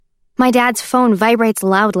My dad's phone vibrates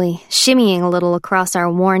loudly, shimmying a little across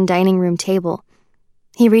our worn dining room table.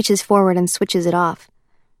 He reaches forward and switches it off.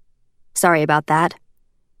 "Sorry about that."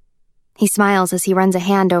 He smiles as he runs a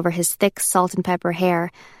hand over his thick salt and pepper hair,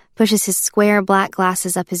 pushes his square black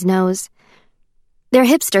glasses up his nose. They're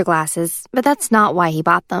hipster glasses, but that's not why he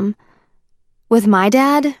bought them. With my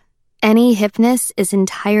dad, any hipness is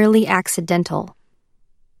entirely accidental.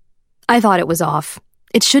 "I thought it was off.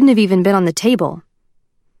 It shouldn't have even been on the table."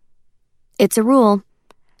 It's a rule.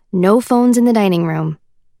 No phones in the dining room.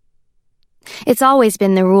 It's always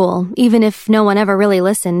been the rule, even if no one ever really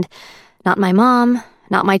listened. Not my mom,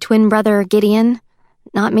 not my twin brother, Gideon,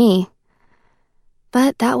 not me.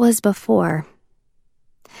 But that was before.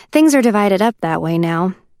 Things are divided up that way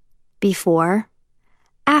now. Before,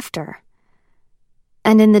 after.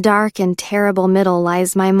 And in the dark and terrible middle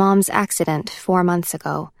lies my mom's accident 4 months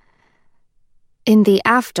ago. In the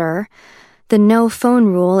after, the no phone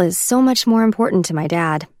rule is so much more important to my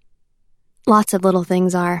dad. Lots of little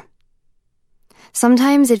things are.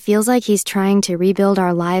 Sometimes it feels like he's trying to rebuild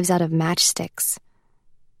our lives out of matchsticks.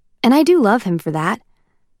 And I do love him for that.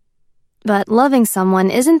 But loving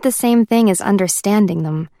someone isn't the same thing as understanding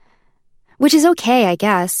them. Which is okay, I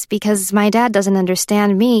guess, because my dad doesn't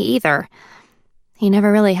understand me either. He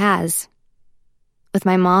never really has. With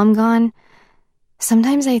my mom gone,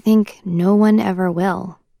 sometimes I think no one ever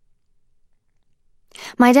will.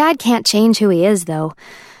 My dad can't change who he is, though,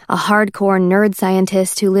 a hardcore nerd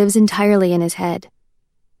scientist who lives entirely in his head.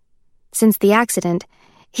 Since the accident,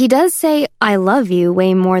 he does say "I love you"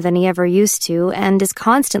 way more than he ever used to, and is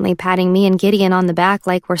constantly patting me and Gideon on the back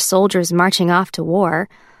like we're soldiers marching off to war.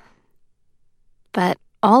 But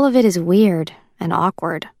all of it is weird and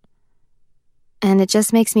awkward. And it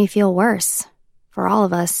just makes me feel worse, for all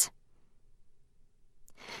of us.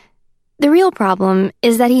 The real problem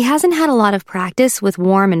is that he hasn't had a lot of practice with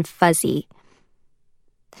warm and fuzzy.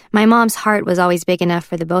 My mom's heart was always big enough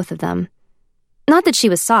for the both of them. Not that she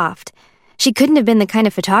was soft. She couldn't have been the kind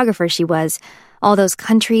of photographer she was, all those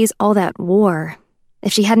countries, all that war,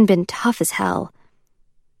 if she hadn't been tough as hell.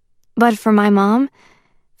 But for my mom,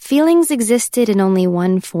 feelings existed in only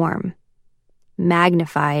one form: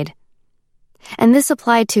 magnified. And this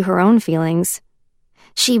applied to her own feelings.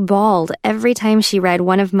 She bawled every time she read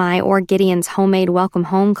one of my or Gideon's homemade welcome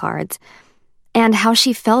home cards, and how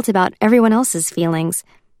she felt about everyone else's feelings.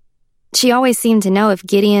 She always seemed to know if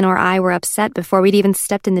Gideon or I were upset before we'd even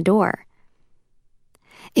stepped in the door.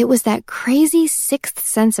 It was that crazy sixth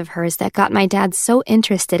sense of hers that got my dad so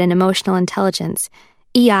interested in emotional intelligence,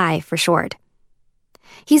 EI for short.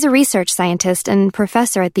 He's a research scientist and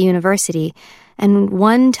professor at the university, and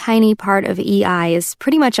one tiny part of EI is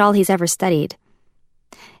pretty much all he's ever studied.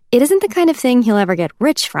 It isn't the kind of thing he'll ever get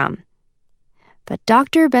rich from. But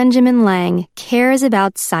Dr. Benjamin Lang cares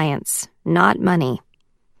about science, not money.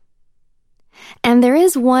 And there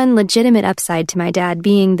is one legitimate upside to my dad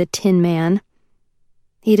being the Tin Man.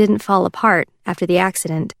 He didn't fall apart after the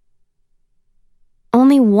accident.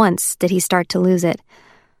 Only once did he start to lose it,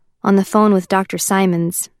 on the phone with Dr.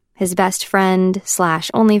 Simons, his best friend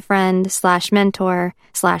 / only friend / mentor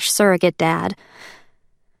 / surrogate dad.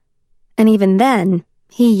 And even then,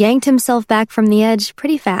 he yanked himself back from the edge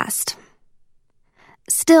pretty fast.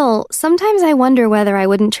 Still, sometimes I wonder whether I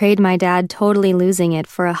wouldn't trade my dad totally losing it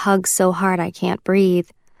for a hug so hard I can't breathe,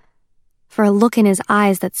 for a look in his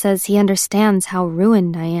eyes that says he understands how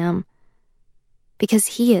ruined I am.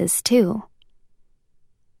 Because he is, too.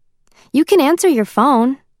 "You can answer your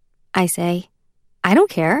phone," I say. "I don't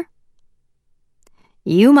care."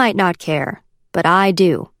 "You might not care, but I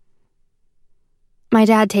do." My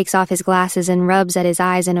dad takes off his glasses and rubs at his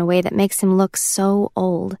eyes in a way that makes him look so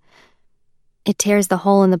old. It tears the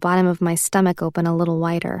hole in the bottom of my stomach open a little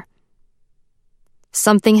wider.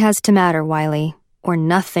 "Something has to matter, Wylie, or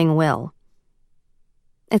nothing will."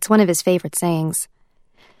 It's one of his favorite sayings.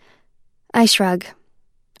 I shrug.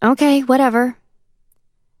 "Okay, whatever."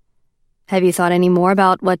 "Have you thought any more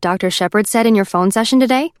about what Dr. Shepard said in your phone session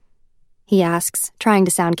today?" he asks, trying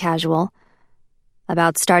to sound casual.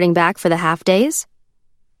 "About starting back for the half-days?"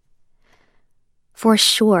 For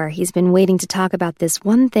sure, he's been waiting to talk about this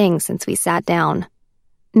one thing since we sat down.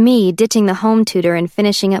 Me ditching the home tutor and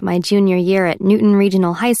finishing up my junior year at Newton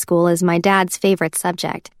Regional High School is my dad's favorite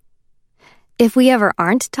subject. If we ever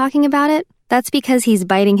aren't talking about it, that's because he's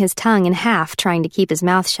biting his tongue in half trying to keep his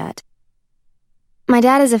mouth shut. My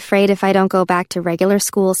dad is afraid if I don't go back to regular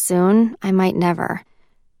school soon, I might never.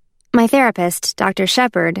 My therapist, Dr.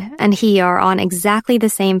 Shepard, and he are on exactly the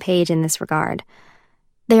same page in this regard.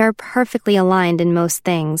 They are perfectly aligned in most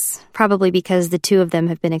things, probably because the two of them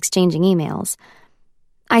have been exchanging emails.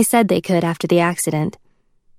 I said they could after the accident.